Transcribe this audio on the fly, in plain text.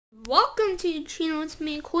Welcome to the channel. It's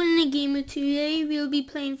me, Colin the Gamer. Today we'll be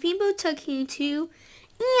playing Theme Park Tycoon 2,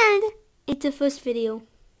 and it's the first video.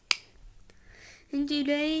 And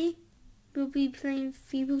today we'll be playing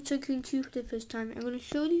Theme Park Tycoon 2 for the first time. I'm going to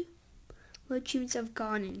show you what achievements I've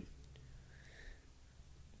gotten.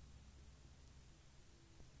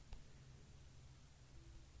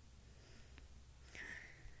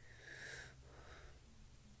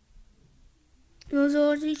 Those are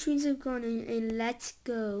all the achievements I've gotten, and let's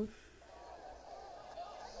go.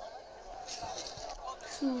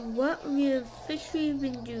 So what we have officially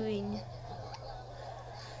been doing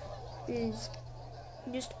is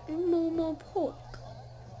just a normal pork.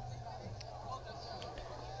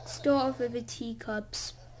 Start off with the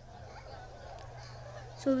teacups,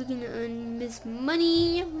 so we can earn this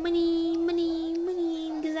money,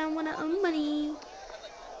 because I want to earn money.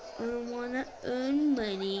 I want to earn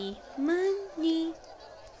money,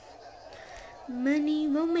 money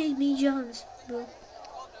won't make me jealous, bro.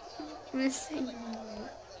 Let's sing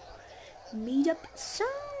made up song.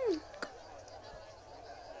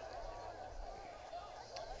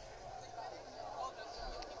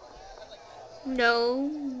 No,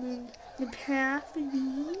 the path would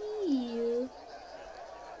be here.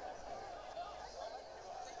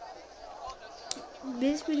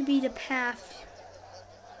 This would be the path.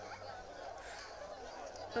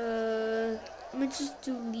 I'm gonna just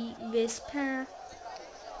delete this path.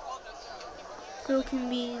 So it can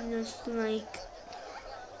be just like,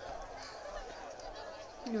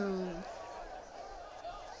 no.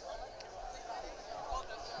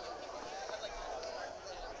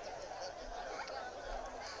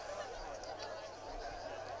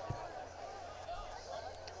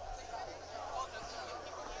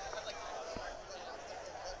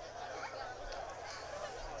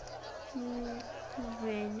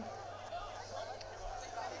 Then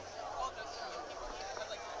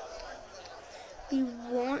we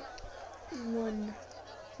want one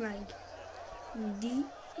like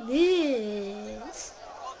this.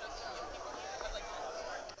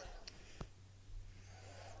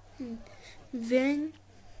 Then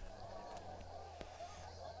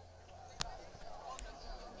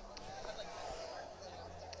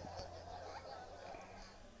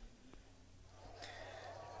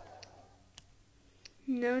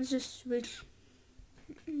now just switch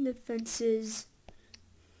the fences.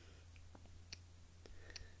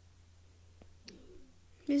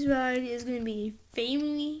 This ride is going to be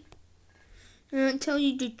family. And I'll tell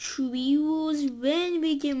you the true rules when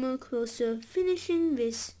we get more closer finishing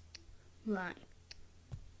this ride.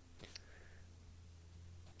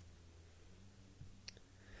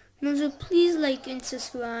 And also please like and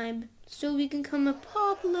subscribe so we can become a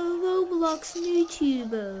popular Roblox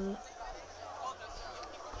YouTuber.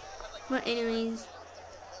 But anyways,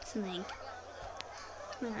 it's like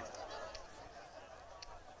that.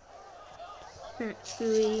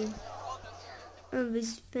 Actually, of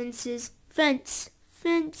his fences, fence,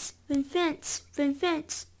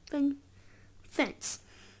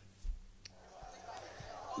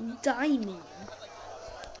 diamond.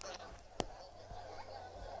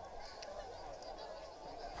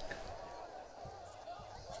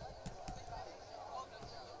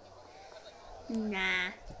 Nah.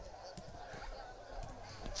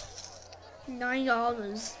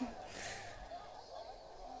 $9.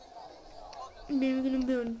 Then we're gonna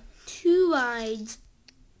build 2 rides.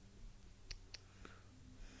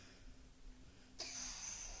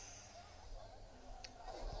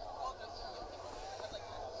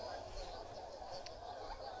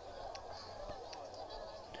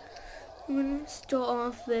 I'm gonna start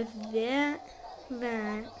off with that.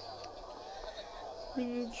 We're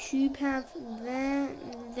gonna tube have that.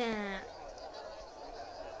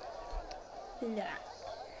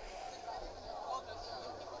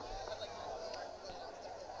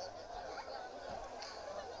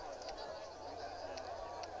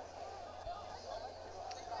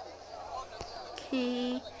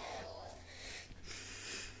 Okay.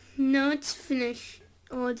 Now it's finished.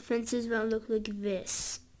 All the fences will look like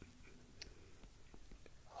this.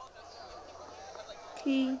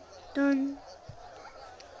 Okay, done.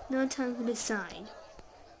 Now time for the side.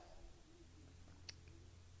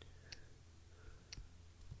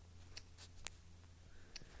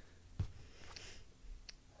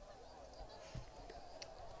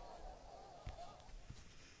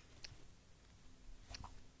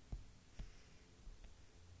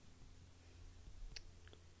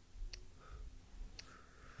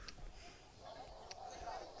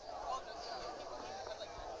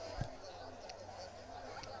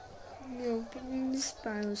 Open the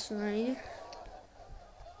spiral slide.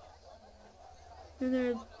 We're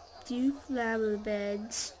gonna do flower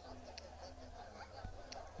beds.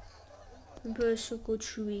 and put a circle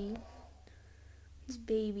tree. It's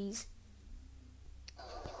babies.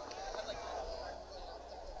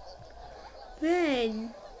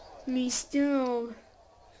 Then we still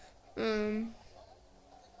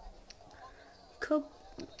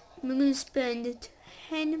we're gonna spend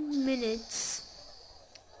 10 minutes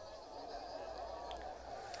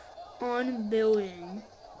on building.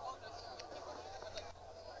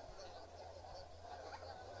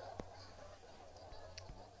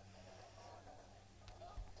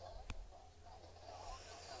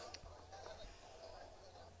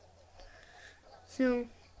 So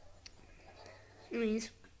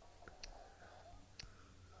means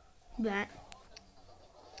that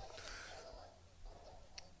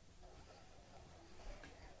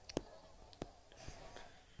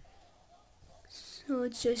so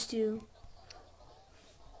let's just do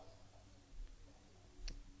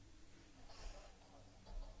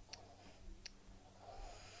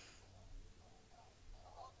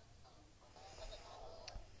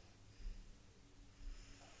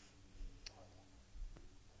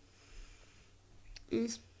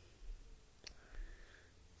is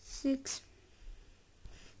 6.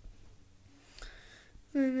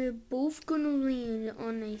 And we're both gonna land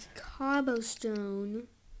on a cobblestone.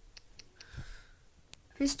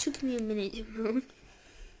 This took me a minute to mount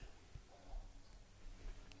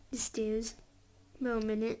the stairs. About a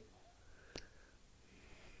minute.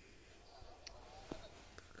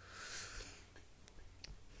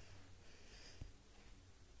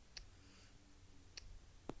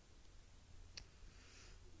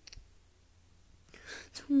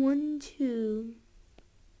 It's 1, 2.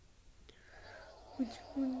 It's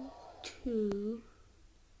 1, 2,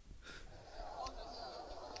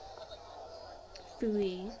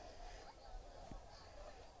 3,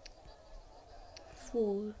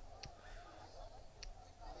 4,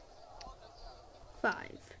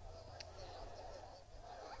 5.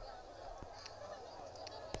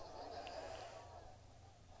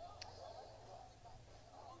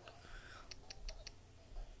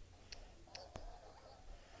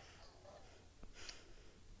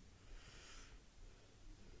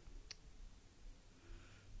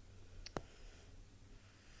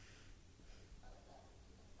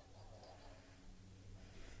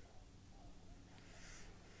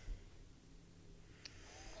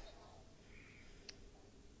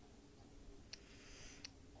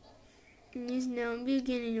 And is now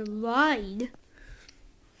beginning to ride.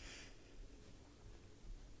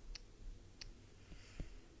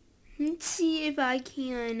 Let's see if I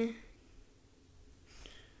can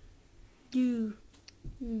do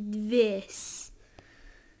this.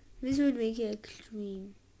 This would make it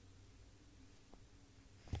extreme.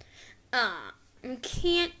 I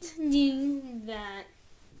can't do that.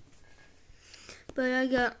 But I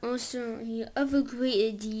got also the other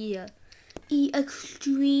great idea. The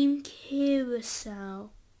extreme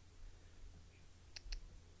carousel.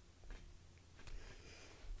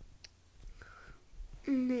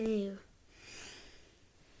 There.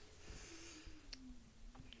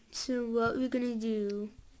 So what we're gonna do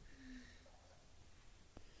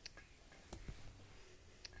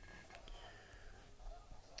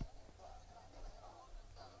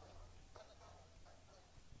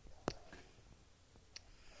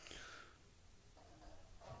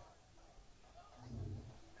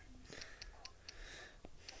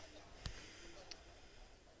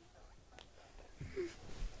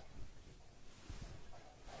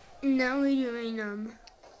now we're doing I'm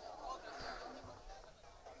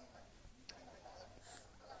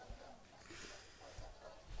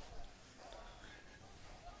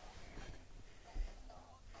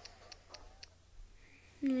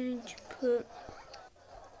going to put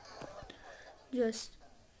just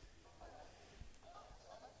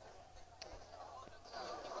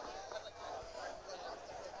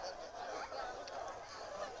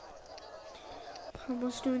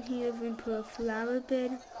cobblestone here and put a flower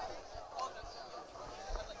bed.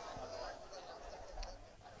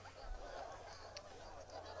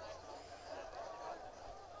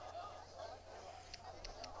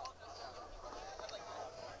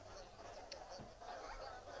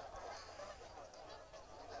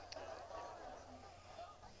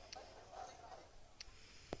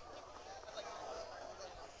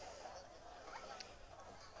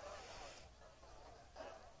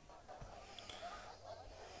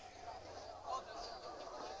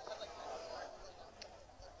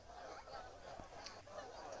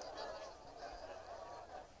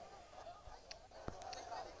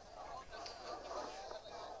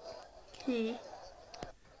 Okay.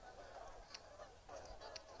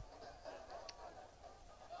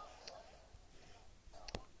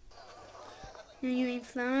 Renewing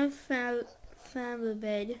flower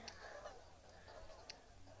bed.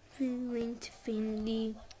 Linked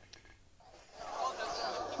family.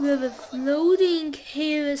 We have a floating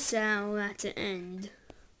carousel at the end.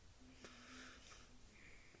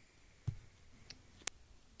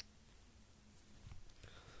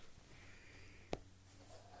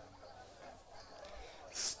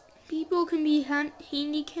 People can be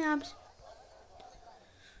handicapped.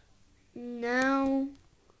 Now,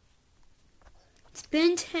 it's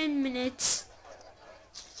been 10 minutes.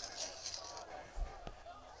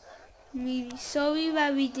 We're sorry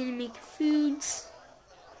that we didn't make foods.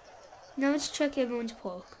 Now let's check everyone's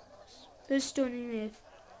park. Let's start with.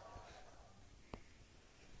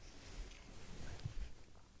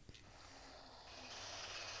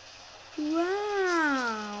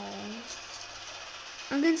 Wow!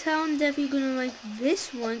 I can tell I'm definitely gonna like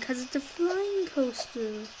this one because it's a flying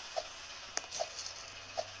coaster.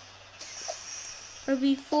 But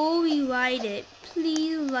before we ride it,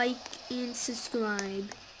 please like and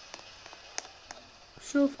subscribe.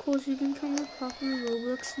 So of course you can become a popular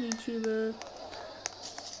Roblox YouTuber.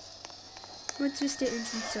 What's this the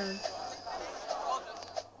entrance of?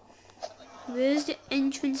 Where's the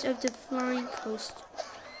entrance of the flying coaster?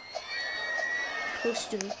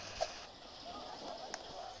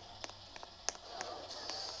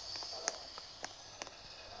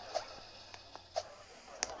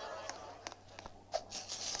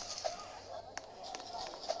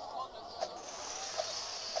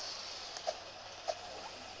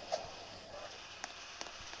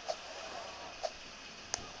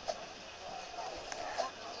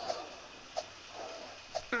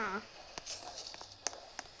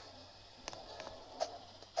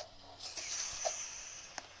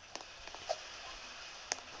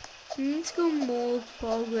 Let's go more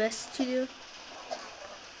progress to do.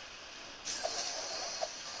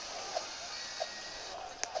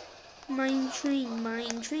 Mine train,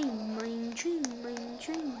 mine train, mine train, mine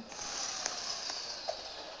train.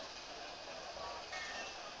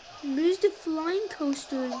 There's the flying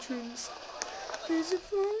coaster entrance. There's a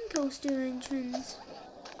flying coaster entrance.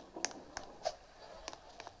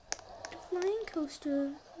 The flying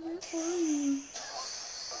coaster, where are you?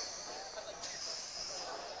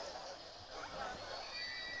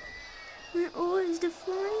 Where is the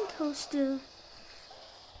flying coaster?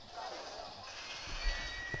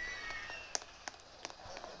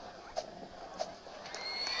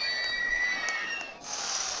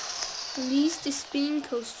 At least the spinning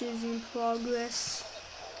coaster is in progress.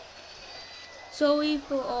 Sorry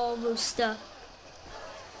for all those stuff.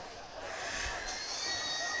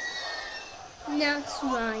 Now let's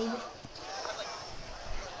ride.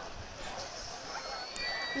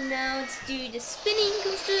 Now let's do the spinning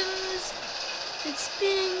coasters. Let's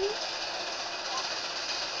spin.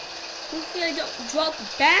 Hopefully I don't drop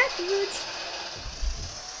backwards.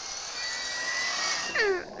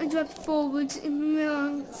 I dropped forwards in the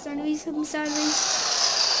middle, sideways, sideways.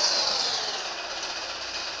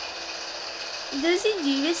 Does he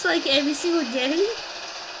do this like every single day?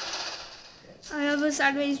 I have a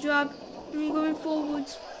sideways drop and we're going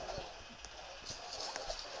forwards.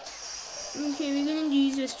 Okay, we're gonna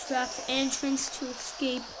use this trapped entrance to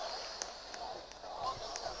escape.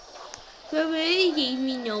 But it really gave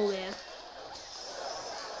me nowhere.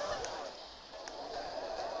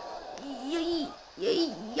 Yay,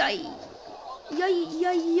 yay, yay. Yay,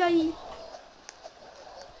 yay, yay.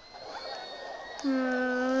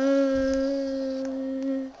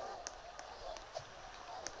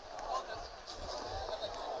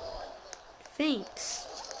 Thanks.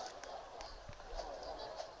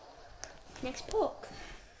 Next park.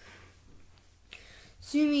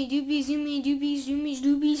 Zoomy doobie, zoomy doobie, zoomy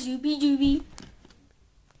doobie, zooby doobie.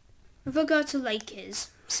 I forgot to like his.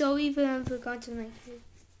 Sorry if I forgot to like his.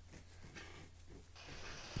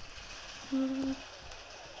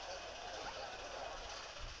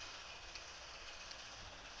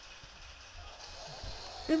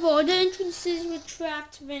 If all the entrances were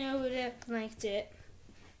trapped, then I would have liked it.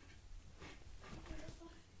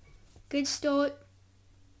 Good start.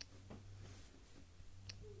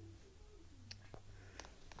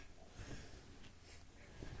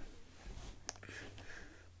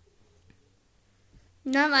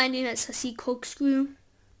 Not minding that sussy corkscrew.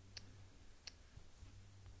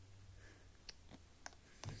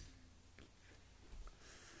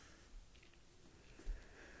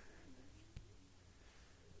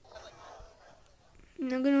 I'm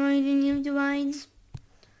not gonna ride any of the rides,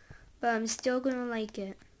 but I'm still gonna like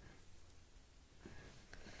it.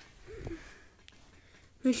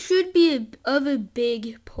 There should be a other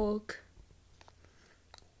big park.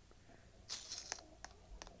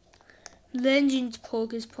 Legends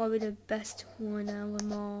Park is probably the best one out of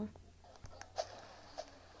them all.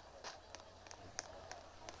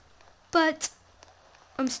 But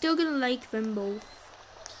I'm still gonna like them both.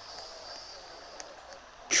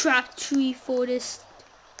 Trap Tree Forest.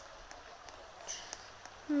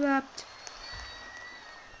 Trapped.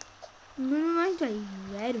 I'm gonna like the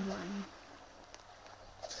red one.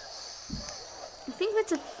 I think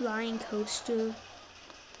that's a flying coaster.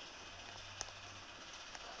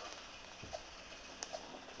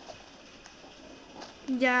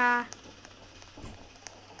 Yeah.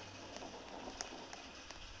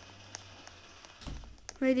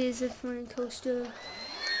 It is a flying coaster.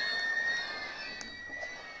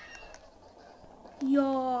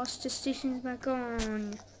 Yes, the station's back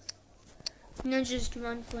on. Now just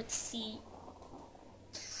run for its seat.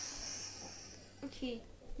 Okay,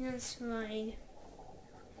 let's ride.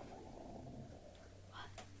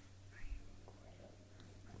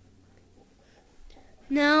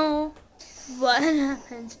 Now, what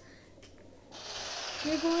happens?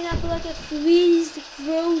 They're going up like a freeze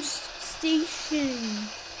roast station.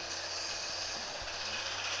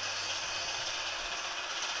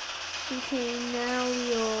 Okay, now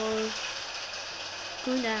we are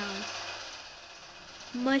going down.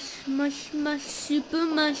 Mush, mush, mush, super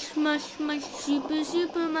mush, mush, mush, super,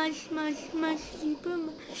 super mush, mush, mush, super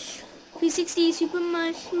mush. 360 super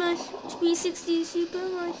mush, mush, 360 super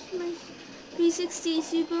mush, mush, 360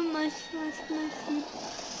 super mush, mush, mush,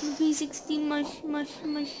 360 mush, mush,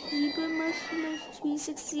 mush, super mush, mush,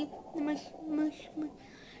 360 mush, mush, mush.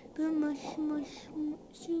 Super mush, mush,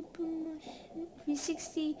 super mush,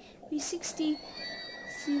 360, 360,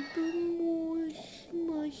 super mush,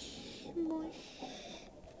 mush, mush,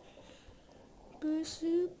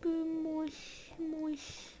 super mush, mush,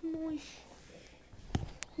 mush.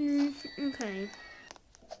 Okay.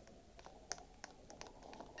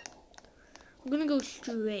 I'm gonna go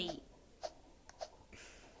straight.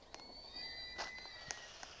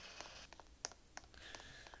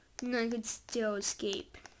 And I could still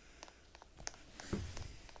escape.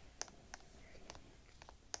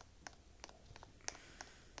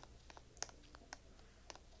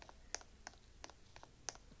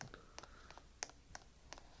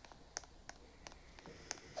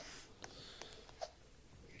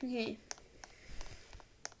 Okay.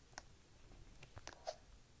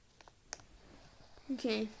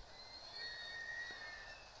 Okay.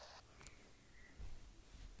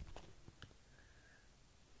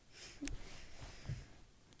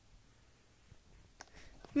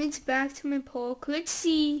 It's back to my park. Let's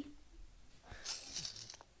see.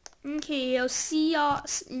 Okay, I'll see y'all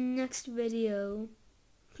in the next video.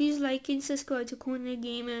 Please like and subscribe to Corner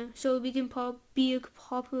Gamer so we can be a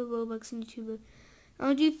popular Roblox YouTuber.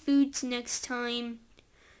 I'll do foods next time.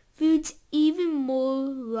 Foods, even more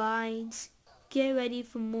rides. Get ready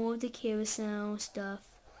for more of the carousel stuff.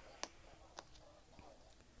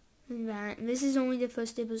 And that. This is only the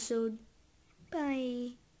first episode.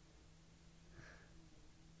 Bye.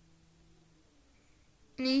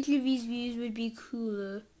 And each of these views would be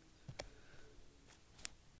cooler.